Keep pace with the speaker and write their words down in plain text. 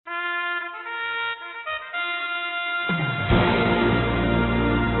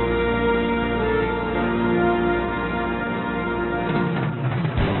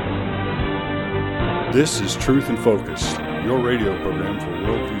This is Truth in Focus, your radio program for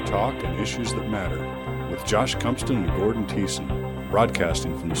worldview talk and issues that matter, with Josh Cumpston and Gordon Thiessen,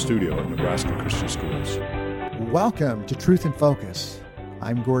 broadcasting from the studio at Nebraska Christian Schools. Welcome to Truth in Focus.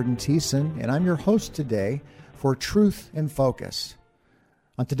 I'm Gordon Thiessen, and I'm your host today for Truth in Focus.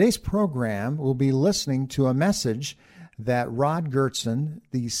 On today's program, we'll be listening to a message that Rod Goertzen,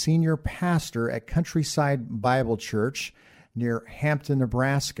 the senior pastor at Countryside Bible Church near Hampton,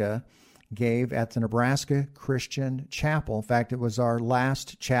 Nebraska, gave at the Nebraska Christian Chapel. In fact, it was our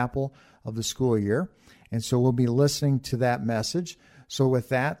last chapel of the school year, and so we'll be listening to that message. So with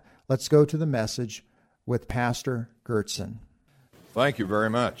that, let's go to the message with Pastor Goertzen. Thank you very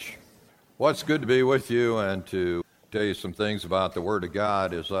much. Well, it's good to be with you and to tell you some things about the Word of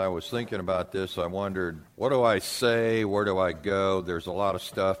God. As I was thinking about this, I wondered, what do I say? Where do I go? There's a lot of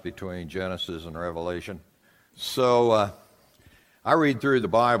stuff between Genesis and Revelation. So I read through the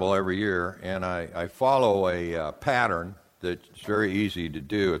Bible every year, and I follow a pattern that's very easy to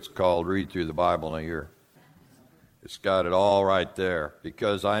do. It's called Read Through the Bible in a Year. It's got it all right there,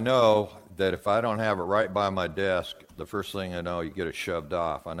 because I know that if I don't have it right by my desk, the first thing I know, you get it shoved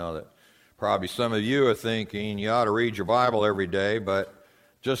off. I know that probably some of you are thinking you ought to read your Bible every day, but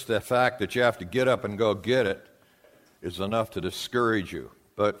just the fact that you have to get up and go get it is enough to discourage you.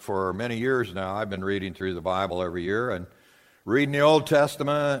 But for many years now, I've been reading through the Bible every year, and reading the Old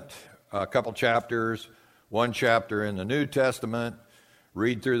Testament, a couple chapters, one chapter in the New Testament,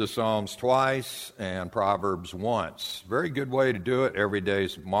 read through the Psalms twice, and Proverbs once. Very good way to do it. Every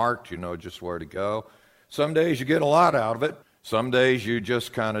day's marked, you know just where to go. Some days you get a lot out of it. Some days you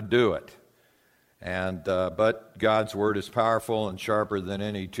just kind of do it. And but God's Word is powerful and sharper than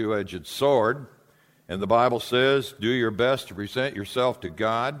any two-edged sword. And the Bible says, do your best to present yourself to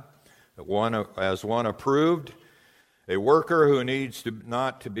God as one approved, a worker who needs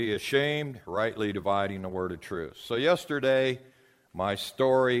not to be ashamed, rightly dividing the word of truth. So yesterday, my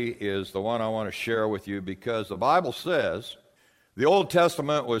story is the one I want to share with you, because the Bible says the Old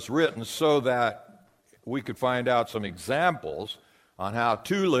Testament was written so that we could find out some examples on how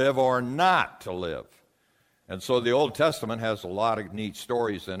to live or not to live. And so the Old Testament has a lot of neat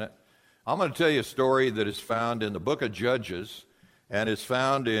stories in it. I'm going to tell you a story that is found in the book of Judges, and it's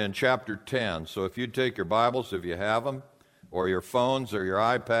found in chapter 10. So if you take your Bibles, if you have them, or your phones or your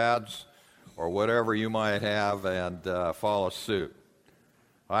iPads, or whatever you might have, and follow suit.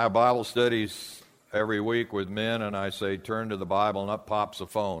 I have Bible studies every week with men, and I say, turn to the Bible, and up pops a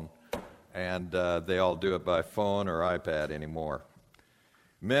phone. And they all do it by phone or iPad anymore.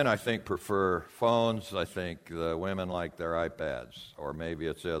 Men, I think, prefer phones. I think the women like their iPads, or maybe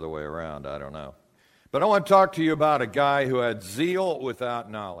it's the other way around. I don't know. But I want to talk to you about a guy who had zeal without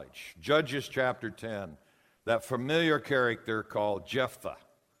knowledge. Judges chapter 10, that familiar character called Jephthah.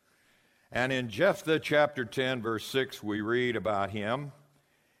 And in Jephthah chapter 10, verse 6, we read about him,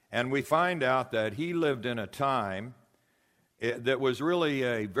 and we find out that he lived in a time that was really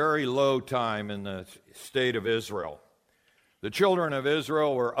a very low time in the state of Israel. The children of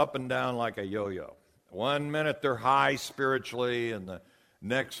Israel were up and down like a yo-yo. 1 minute they're high spiritually, and the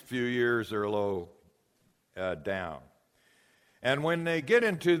next few years they're low down. And when they get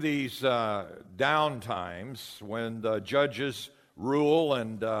into these down times, when the judges rule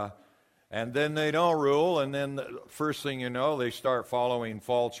and then they don't rule, and then the first thing you know, they start following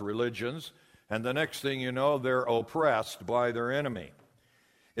false religions, and the next thing you know, they're oppressed by their enemy.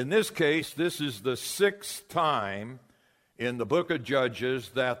 In this case, this is the 6th time in the book of Judges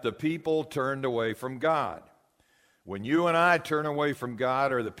that the people turned away from God. When you and I turn away from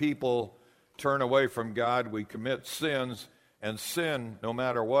God, or the people turn away from God, we commit sins, and sin, no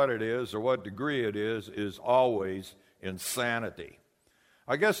matter what it is or what degree it is always insanity.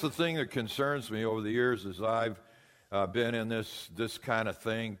 I guess the thing that concerns me over the years as I've been in this kind of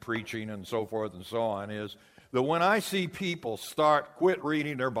thing, preaching and so forth and so on, is that when I see people quit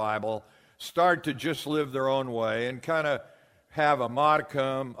reading their Bible, start to just live their own way and kind of have a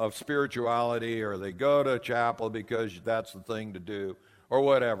modicum of spirituality, or they go to chapel because that's the thing to do, or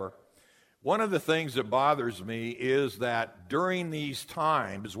whatever. One of the things that bothers me is that during these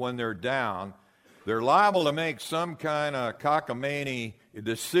times when they're down, they're liable to make some kind of cockamamie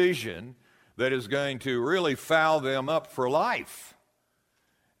decision that is going to really foul them up for life.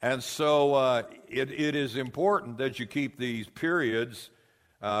 And so it is important that you keep these periods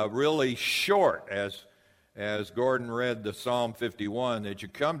really short, as Gordon read the Psalm 51, that you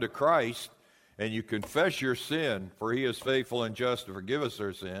come to Christ and you confess your sin, for he is faithful and just to forgive us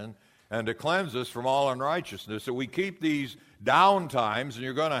our sin, and to cleanse us from all unrighteousness. So we keep these down times, and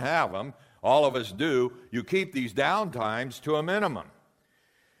you're going to have them, all of us do, you keep these down times to a minimum.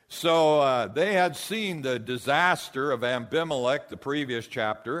 So they had seen the disaster of Abimelech, the previous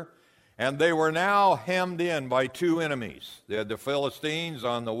chapter, and they were now hemmed in by two enemies. They had the Philistines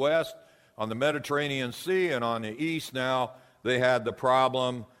on the west, on the Mediterranean Sea, and on the east now they had the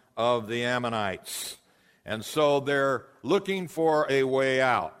problem of the Ammonites. And so they're looking for a way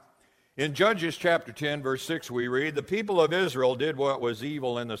out. In Judges chapter 10, verse 6, we read, "The people of Israel did what was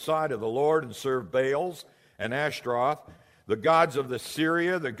evil in the sight of the Lord and served Baals and Ashtaroth, the gods of the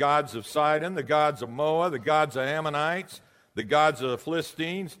Syria, the gods of Sidon, the gods of Moab, the gods of Ammonites, the gods of the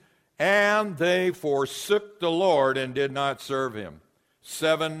Philistines, and they forsook the Lord and did not serve him."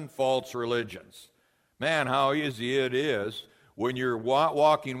 7 false religions. Man, how easy it is when you're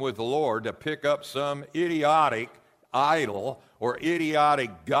walking with the Lord to pick up some idiotic idol or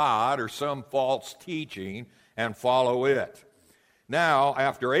idiotic god or some false teaching and follow it. Now,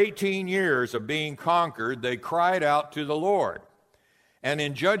 after 18 years of being conquered, they cried out to the Lord. And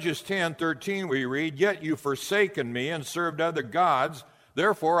in Judges 10:13 we read, "Yet you forsaken me and served other gods,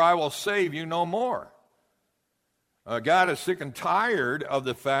 therefore I will save you no more." God is sick and tired of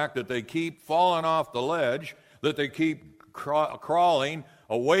the fact that they keep falling off the ledge, that they keep crawling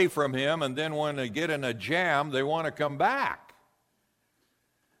away from him, and then when they get in a jam, they want to come back.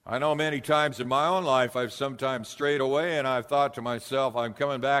 I know many times in my own life I've sometimes strayed away and I've thought to myself, I'm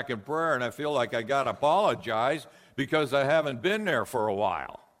coming back in prayer and I feel like I got to apologize because I haven't been there for a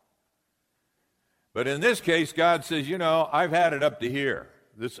while. But in this case, God says, I've had it up to here.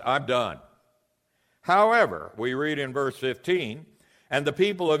 I'm done. However, we read in verse 15, "And the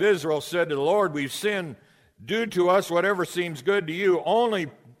people of Israel said to the Lord, we've sinned. Do to us whatever seems good to you.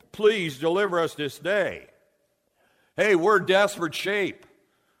 Only please deliver us this day." Hey, we're desperate shape.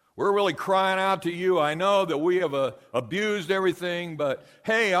 We're really crying out to you. I know that we have abused everything, but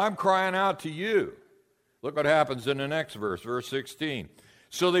hey, I'm crying out to you. Look what happens in the next verse, verse 16.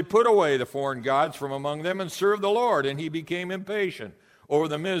 "So they put away the foreign gods from among them and served the Lord, and he became impatient over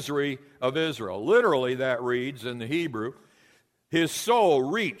the misery of Israel." Literally, that reads in the Hebrew, his soul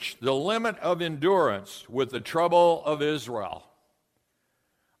reached the limit of endurance with the trouble of Israel.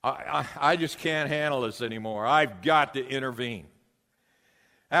 I just can't handle this anymore. I've got to intervene.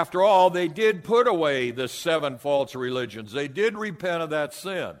 After all, they did put away the 7 false religions. They did repent of that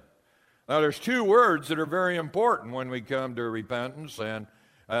sin. Now, there's 2 words that are very important when we come to repentance, and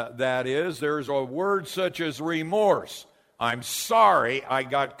that is, there's a word such as remorse. I'm sorry I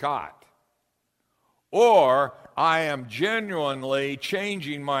got caught. Or, I am genuinely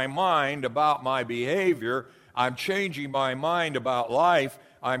changing my mind about my behavior. I'm changing my mind about life.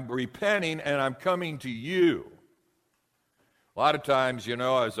 I'm repenting and I'm coming to you. A lot of times,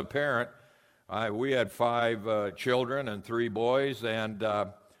 as a parent, we had 5 children and 3 boys, and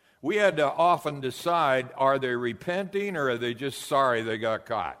we had to often decide, are they repenting or are they just sorry they got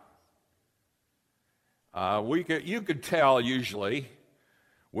caught? You could tell usually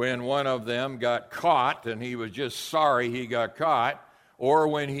when one of them got caught and he was just sorry he got caught, or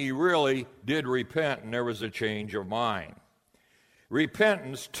when he really did repent and there was a change of mind.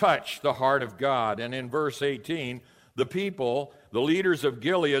 Repentance touched the heart of God, and in verse 18, the people, the leaders of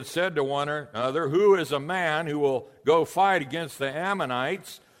Gilead, said to one another, "Who is a man who will go fight against the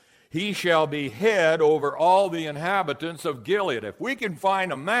Ammonites? He shall be head over all the inhabitants of Gilead." If we can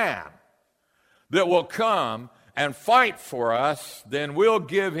find a man that will come and fight for us, then we'll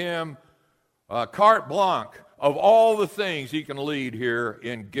give him carte blanche of all the things he can lead here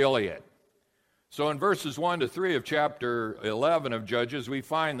in Gilead. So in verses 1 to 3 of chapter 11 of Judges, we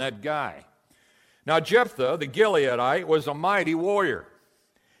find that guy. Now Jephthah, the Gileadite, was a mighty warrior.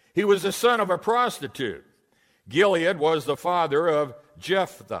 He was the son of a prostitute. Gilead was the father of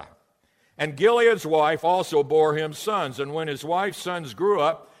Jephthah. And Gilead's wife also bore him sons. And when his wife's sons grew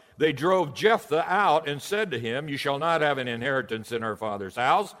up, they drove Jephthah out and said to him, "You shall not have an inheritance in our father's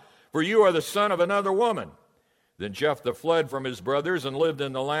house, for you are the son of another woman." Then Jephthah fled from his brothers and lived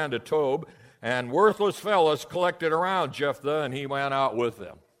in the land of Tob, and worthless fellows collected around Jephthah, and he went out with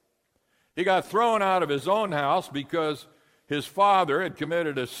them. He got thrown out of his own house because his father had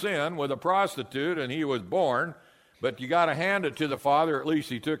committed a sin with a prostitute, and he was born. But you got to hand it to the father. At least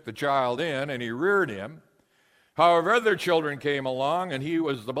he took the child in, and he reared him. However, other children came along, and he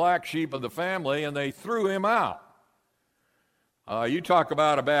was the black sheep of the family, and they threw him out. You talk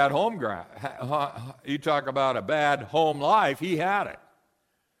about a bad you talk about a bad home life. He had it.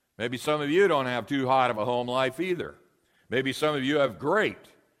 Maybe some of you don't have too hot of a home life either. Maybe some of you have great.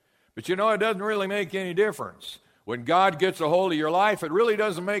 But it doesn't really make any difference. When God gets a hold of your life, it really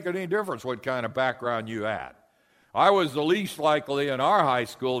doesn't make any difference what kind of background you had. I was the least likely in our high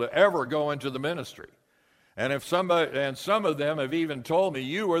school to ever go into the ministry. And some of them have even told me,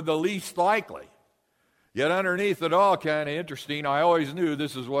 you were the least likely. Yet underneath it all, kind of interesting, I always knew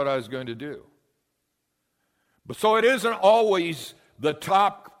this is what I was going to do. But so it isn't always the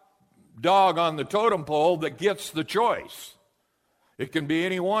top dog on the totem pole that gets the choice. It can be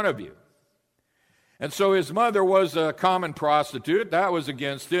any one of you. And so his mother was a common prostitute. That was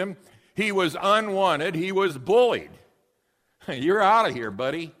against him. He was unwanted. He was bullied. You're out of here,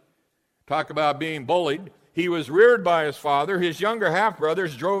 buddy. Talk about being bullied. He was reared by his father. His younger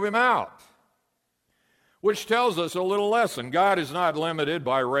half-brothers drove him out, which tells us a little lesson. God is not limited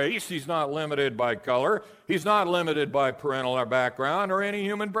by race. He's not limited by color. He's not limited by parental background or any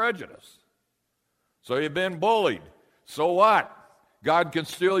human prejudice. So you've been bullied. So what? God can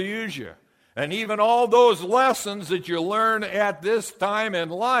still use you. And even all those lessons that you learn at this time in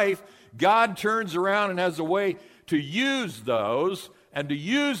life, God turns around and has a way to use those and to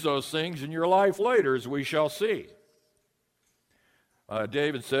use those things in your life later, as we shall see.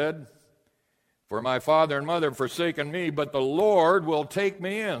 David said, "For my father and mother have forsaken me, but the Lord will take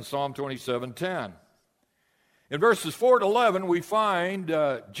me in," Psalm 27:10. In verses 4 to 11, we find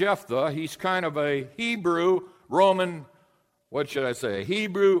Jephthah. He's kind of a Hebrew Roman,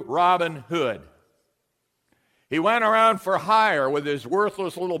 Hebrew Robin Hood. He went around for hire with his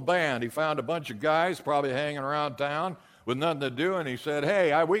worthless little band. He found a bunch of guys probably hanging around town with nothing to do, and he said,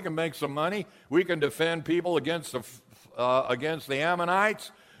 hey, we can make some money. We can defend people against the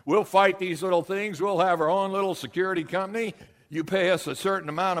Ammonites. We'll fight these little things. We'll have our own little security company. You pay us a certain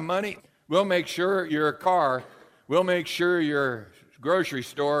amount of money. We'll make sure your car, we'll make sure your grocery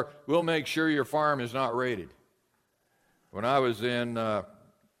store, we'll make sure your farm is not raided. When I was in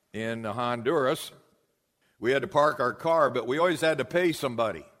Honduras, we had to park our car, but we always had to pay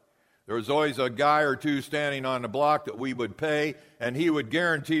somebody. There was always a guy or two standing on the block that we would pay, and he would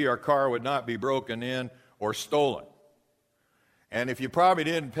guarantee our car would not be broken in or stolen. And if you probably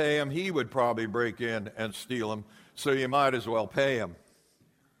didn't pay him, he would probably break in and steal them, so you might as well pay him.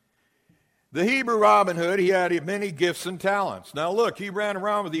 The Hebrew Robin Hood, he had many gifts and talents. Now look, he ran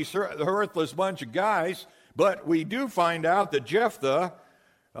around with these worthless bunch of guys, but we do find out that Jephthah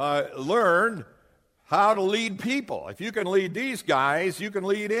learned how to lead people. If you can lead these guys, you can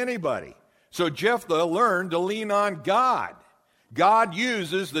lead anybody. So Jephthah learned to lean on God. God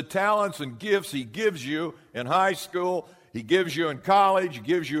uses the talents and gifts he gives you in high school, he gives you in college, he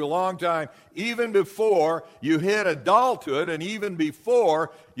gives you a long time, even before you hit adulthood and even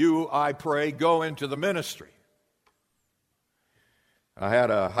before you, I pray, go into the ministry. I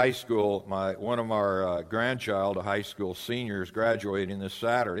had a high school, one of our grandchild, a high school senior, is graduating this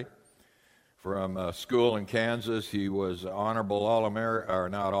Saturday from a school in Kansas. He was honorable All-American, or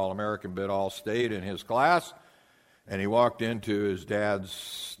not All-American, but All-State in his class. And he walked into his dad's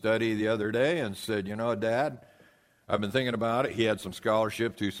study the other day and said, you know, Dad, I've been thinking about it. He had some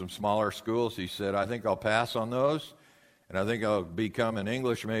scholarship to some smaller schools. He said, I think I'll pass on those, and I think I'll become an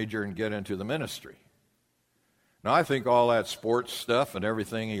English major and get into the ministry. Now, I think all that sports stuff and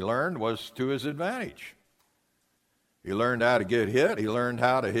everything he learned was to his advantage. He learned how to get hit. He learned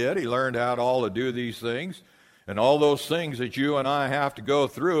how to hit. He learned how to all to do these things. And all those things that you and I have to go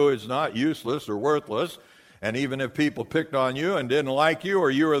through is not useless or worthless. And even if people picked on you and didn't like you, or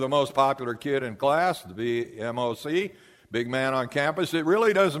you were the most popular kid in class, the MOC, big man on campus, it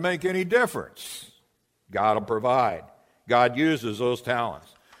really doesn't make any difference. God will provide. God uses those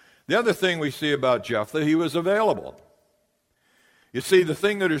talents. The other thing we see about Jephthah, he was available. You see, the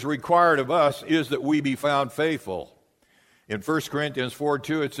thing that is required of us is that we be found faithful. In 1 Corinthians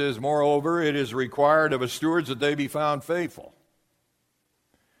 4:2, it says, moreover, it is required of us stewards that they be found faithful.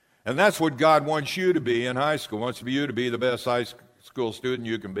 And that's what God wants you to be in high school. He wants you to be the best high school student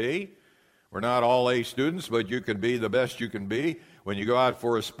you can be. We're not all A students, but you can be the best you can be. When you go out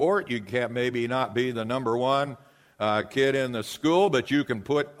for a sport, you can't maybe not be the number one kid in the school, but you can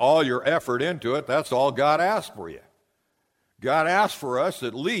put all your effort into it. That's all God asks for you. God asks for us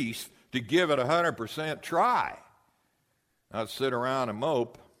at least to give it 100% try, not sit around and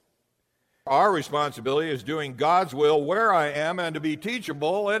mope. Our responsibility is doing God's will where I am and to be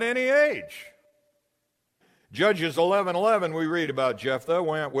teachable at any age. Judges 11:11, we read about Jephthah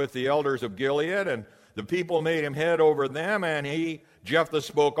went with the elders of Gilead, and the people made him head over them, and Jephthah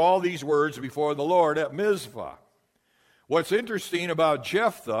spoke all these words before the Lord at Mizpah. What's interesting about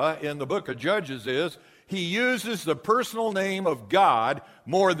Jephthah in the book of Judges is he uses the personal name of God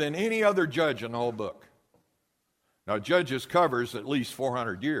more than any other judge in the whole book. Now, Judges covers at least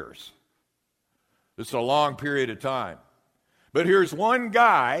 400 years. It's a long period of time. But here's one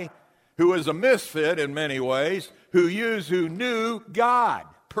guy who was a misfit in many ways, who knew God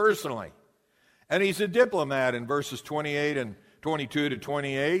personally. And he's a diplomat in verses 28 and 22 to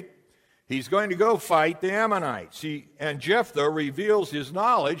 28. He's going to go fight the Ammonites. And Jephthah reveals his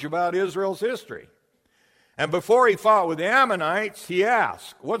knowledge about Israel's history. And before he fought with the Ammonites, he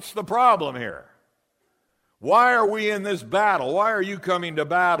asked, what's the problem here? Why are we in this battle? Why are you coming to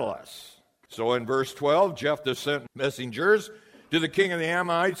battle us? So in verse 12, Jephthah sent messengers to the king of the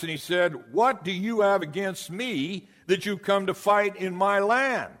Ammonites, and he said, what do you have against me that you come to fight in my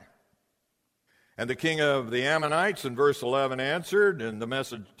land? And the king of the Ammonites, in verse 11, answered in the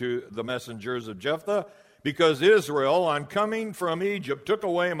message to the messengers of Jephthah, because Israel, on coming from Egypt, took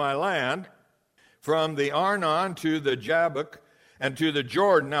away my land from the Arnon to the Jabbok and to the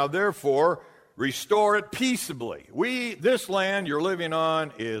Jordan. Now, therefore, restore it peaceably. This land you're living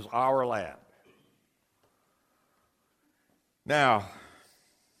on is our land. Now,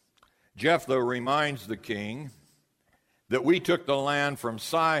 Jephthah reminds the king that we took the land from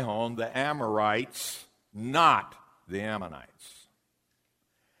Sihon, the Amorites, not the Ammonites.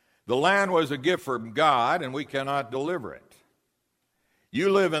 The land was a gift from God, and we cannot deliver it. You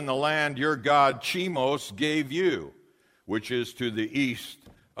live in the land your god Chemos gave you, which is to the east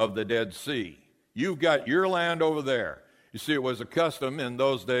of the Dead Sea. You've got your land over there. You see, it was a custom in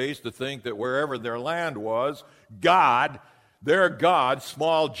those days to think that wherever their land was, God, their God,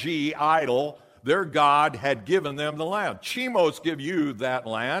 small g, idol, their God had given them the land. Chemos give you that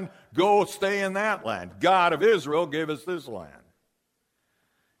land. Go stay in that land. God of Israel gave us this land.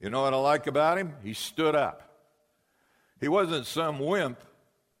 You know what I like about him? He stood up. He wasn't some wimp,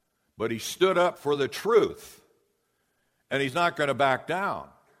 but he stood up for the truth. And he's not going to back down.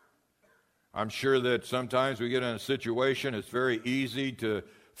 I'm sure that sometimes we get in a situation, it's very easy to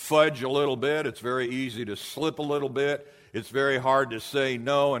fudge a little bit. It's very easy to slip a little bit. It's very hard to say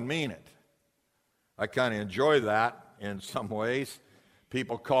no and mean it. I kind of enjoy that in some ways.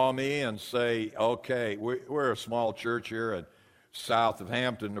 People call me and say, okay, we're a small church here in south of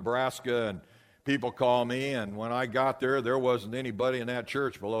Hampton, Nebraska, and people call me, and when I got there wasn't anybody in that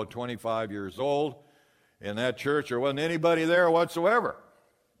church below 25 years old. In that church, there wasn't anybody there whatsoever.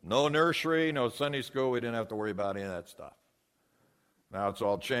 No nursery, no Sunday school. We didn't have to worry about any of that stuff. Now it's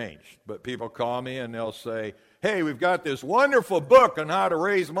all changed. But people call me and they'll say, hey, we've got this wonderful book on how to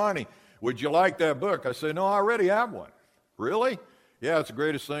raise money. Would you like that book? I say, no, I already have one. Really? Yeah, it's the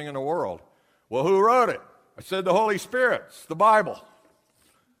greatest thing in the world. Well, who wrote it? I said, the Holy Spirit. It's the Bible.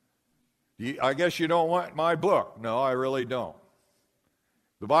 I guess you don't want my book. No, I really don't.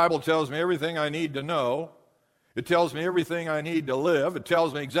 The Bible tells me everything I need to know. It tells me everything I need to live. It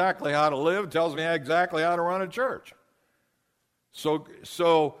tells me exactly how to live. It tells me exactly how to run a church.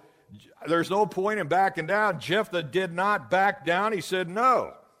 So there's no point in backing down. Jephthah did not back down. He said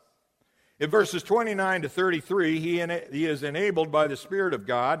no. In verses 29 to 33, he is enabled by the Spirit of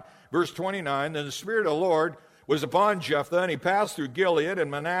God. Verse 29, then the Spirit of the Lord was upon Jephthah, and he passed through Gilead, and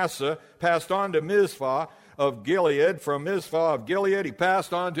Manasseh passed on to Mizpah of Gilead. From Mizpah of Gilead, he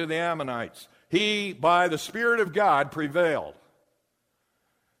passed on to the Ammonites. He, by the Spirit of God, prevailed.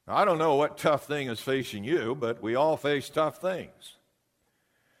 Now, I don't know what tough thing is facing you, but we all face tough things.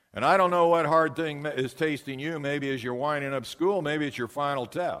 And I don't know what hard thing is tasting you. Maybe as you're winding up school, maybe it's your final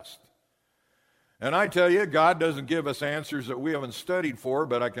test. And I tell you, God doesn't give us answers that we haven't studied for,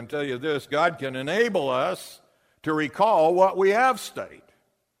 but I can tell you this, God can enable us to recall what we have studied.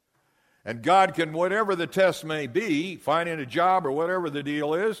 And God can, whatever the test may be, finding a job or whatever the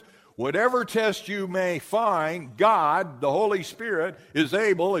deal is, whatever test you may find, God, the Holy Spirit, is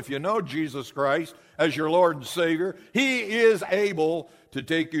able, if you know Jesus Christ as your Lord and Savior, He is able to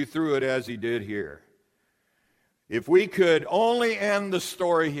take you through it as He did here. If we could only end the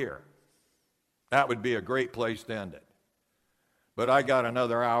story here, that would be a great place to end it. But I got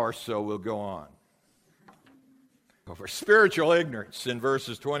another hour, so we'll go on. For spiritual ignorance in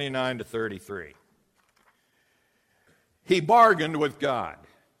verses 29 to 33. He bargained with God.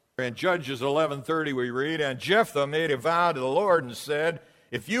 In Judges 11:30 we read, and Jephthah made a vow to the Lord and said,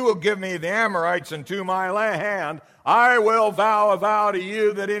 if you will give me the Amorites into my hand, I will vow a vow to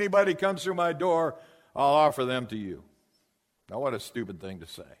you that anybody comes through my door, I'll offer them to you. Now what a stupid thing to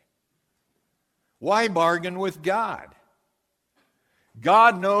say. Why bargain with God?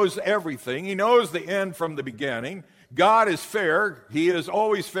 God knows everything. He knows the end from the beginning. God is fair. He is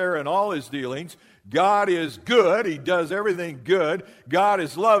always fair in all His dealings. God is good. He does everything good. God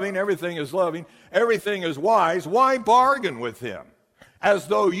is loving. Everything is loving. Everything is wise. Why bargain with Him? As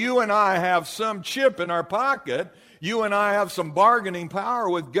though you and I have some chip in our pocket. You and I have some bargaining power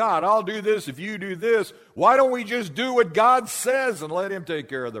with God. I'll do this if you do this. Why don't we just do what God says and let Him take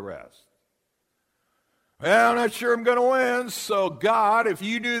care of the rest? Well, I'm not sure I'm going to win, so God, if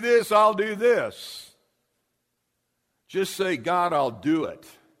you do this, I'll do this. Just say, God, I'll do it.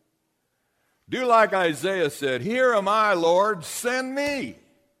 Do like Isaiah said, here am I, Lord, send me.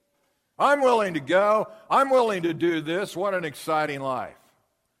 I'm willing to go. I'm willing to do this. What an exciting life.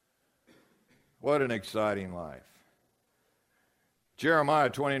 What an exciting life.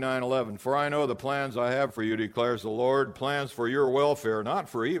 Jeremiah 29:11, for I know the plans I have for you, declares the Lord, plans for your welfare, not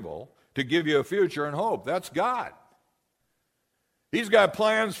for evil, to give you a future and hope. That's God. He's got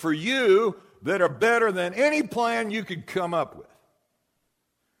plans for you that are better than any plan you could come up with.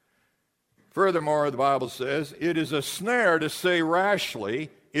 Furthermore, the Bible says, it is a snare to say rashly,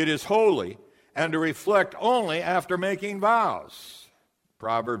 it is holy, and to reflect only after making vows.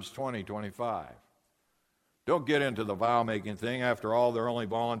 Proverbs 20:25. Don't get into the vow-making thing. After all, they're only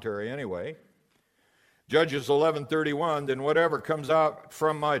voluntary anyway. Judges 11:31, then whatever comes out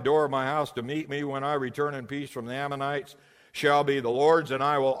from my door of my house to meet me when I return in peace from the Ammonites shall be the Lord's, and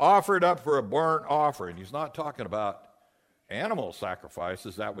I will offer it up for a burnt offering. He's not talking about animal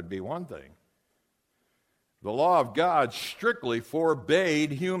sacrifices. That would be one thing. The law of God strictly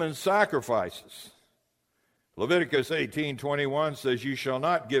forbade human sacrifices. Leviticus 18:21 says, you shall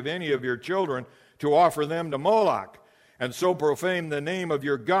not give any of your children to offer them to Moloch, and so profane the name of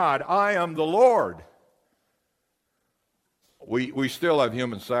your God. I am the Lord. We still have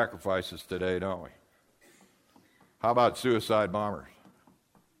human sacrifices today, don't we? How about suicide bombers?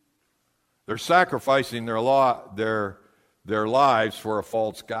 They're sacrificing their lives for a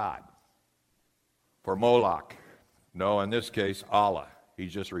false god, for Moloch. No, in this case, Allah.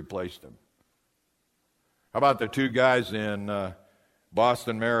 He's just replaced him. How about the two guys in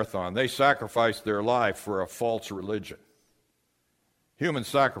Boston Marathon? They sacrificed their life for a false religion. Human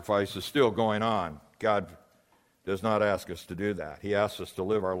sacrifice is still going on. God does not ask us to do that. He asks us to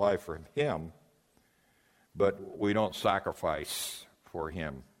live our life for Him, but we don't sacrifice for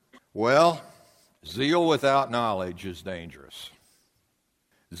Him. Well, zeal without knowledge is dangerous.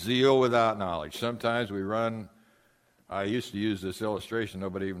 Zeal without knowledge. Sometimes we run, I used to use this illustration,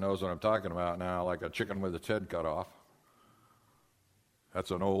 nobody even knows what I'm talking about now, like a chicken with its head cut off. That's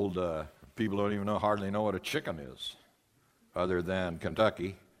an old, people don't even hardly know what a chicken is, other than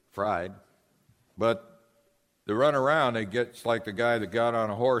Kentucky Fried. But they run around, it gets like the guy that got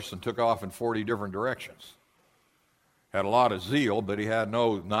on a horse and took off in 40 different directions. Had a lot of zeal, but he had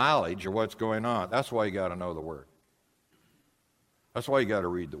no knowledge of what's going on. That's why you got to know the Word. That's why you got to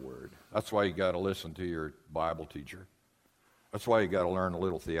read the Word. That's why you got to listen to your Bible teacher. That's why you got to learn a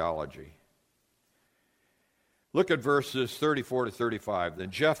little theology. Look at verses 34 to 35.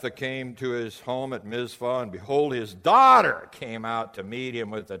 Then Jephthah came to his home at Mizpah, and behold, his daughter came out to meet him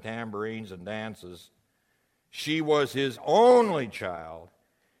with the tambourines and dances. She was his only child.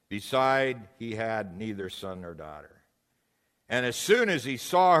 Beside, he had neither son nor daughter. And as soon as he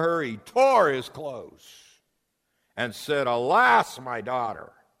saw her, he tore his clothes and said, alas, my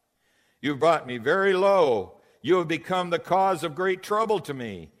daughter, you've brought me very low. You have become the cause of great trouble to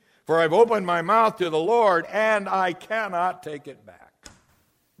me. For I've opened my mouth to the Lord, and I cannot take it back.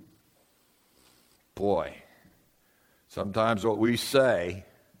 Boy, sometimes what we say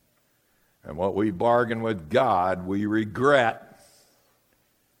and what we bargain with God, we regret.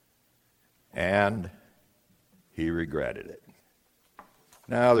 And he regretted it.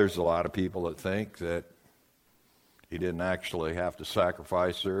 Now, there's a lot of people that think that he didn't actually have to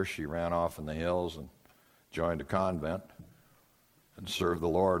sacrifice her. She ran off in the hills and joined a convent and served the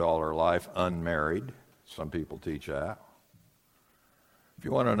Lord all her life unmarried. Some people teach that. If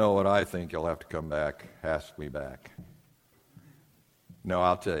you want to know what I think, you'll have to come back, ask me back. No,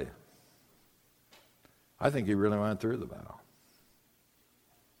 I'll tell you. I think he really went through the vow.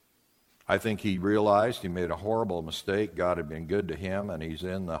 I think he realized he made a horrible mistake. God had been good to him, and he's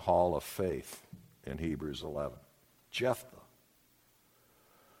in the hall of faith in Hebrews 11. Jephthah.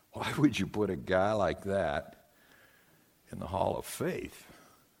 Why would you put a guy like that in the hall of faith?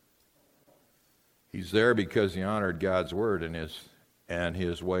 He's there because he honored God's word and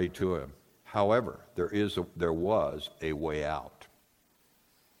his way to him. However, there was a way out.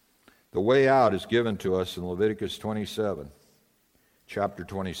 The way out is given to us in Leviticus 27, chapter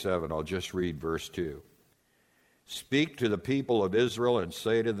 27. I'll just read verse 2. Speak to the people of Israel and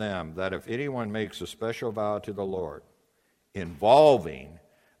say to them that if anyone makes a special vow to the Lord involving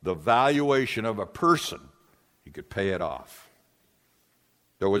the valuation of a person, he could pay it off.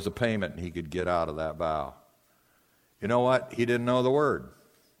 There was a payment and he could get out of that vow. You know what? He didn't know the word.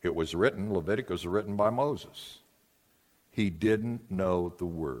 It was written, Leviticus was written by Moses. He didn't know the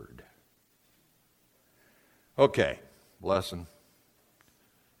word. Okay, lesson.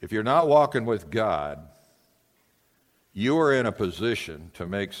 If you're not walking with God, you are in a position to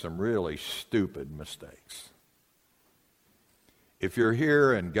make some really stupid mistakes. If you're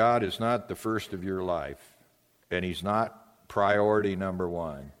here and God is not the first of your life, and He's not priority number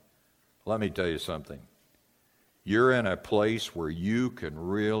one, let me tell you something. You're in a place where you can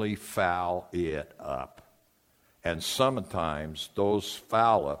really foul it up. And sometimes those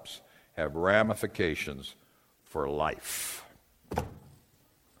foul-ups have ramifications for life.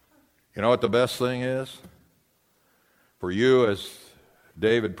 You know what the best thing is? For you, as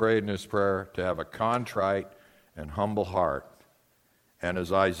David prayed in his prayer, to have a contrite and humble heart. And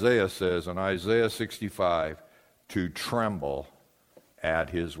as Isaiah says in Isaiah 65, to tremble at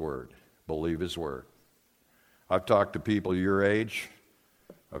his word. Believe his word. I've talked to people your age.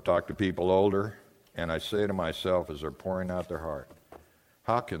 I've talked to people older. And I say to myself as they're pouring out their heart,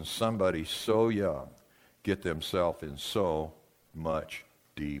 how can somebody so young get themselves in so much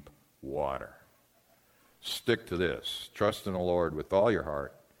deep water? Stick to this. Trust in the Lord with all your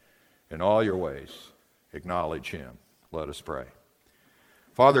heart. In all your ways, acknowledge Him. Let us pray.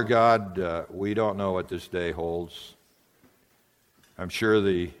 Father God, we don't know what this day holds. I'm sure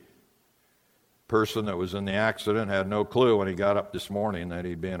the person that was in the accident had no clue when he got up this morning that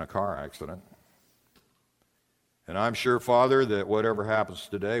he'd be in a car accident. And I'm sure, Father, that whatever happens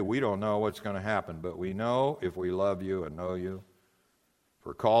today, we don't know what's going to happen, but we know if we love you and know you, if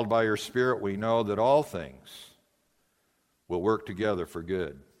we're called by your Spirit, we know that all things will work together for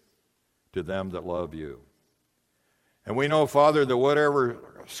good to them that love you. And we know, Father, that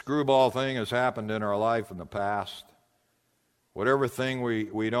whatever screwball thing has happened in our life in the past, whatever thing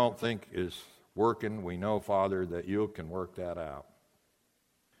we don't think is working, we know, Father, that you can work that out.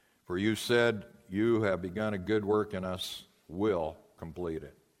 For you said, you have begun a good work in us, will complete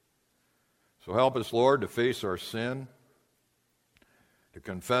it. So help us, Lord, to face our sin, to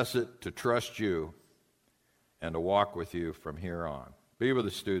confess it, to trust you, and to walk with you from here on. Be with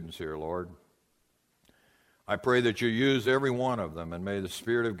the students here, Lord. I pray that you use every one of them, and may the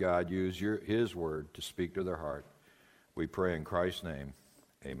Spirit of God use his word to speak to their heart. We pray in Christ's name.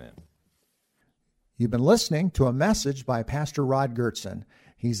 Amen. You've been listening to a message by Pastor Rod Goertzen.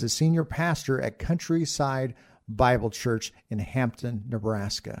 He's the senior pastor at Countryside Bible Church in Hampton,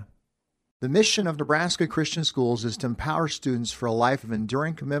 Nebraska. The mission of Nebraska Christian Schools is to empower students for a life of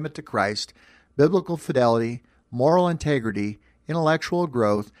enduring commitment to Christ, biblical fidelity, moral integrity, intellectual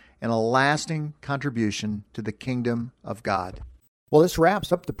growth, and a lasting contribution to the kingdom of God. Well, this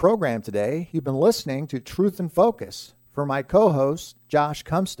wraps up the program today. You've been listening to Truth in Focus. For my co-host, Josh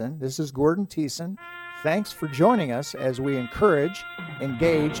Cumpston, this is Gordon Thiessen. Thanks for joining us as we encourage,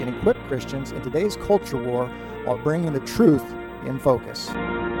 engage, and equip Christians in today's culture war while bringing the truth in focus.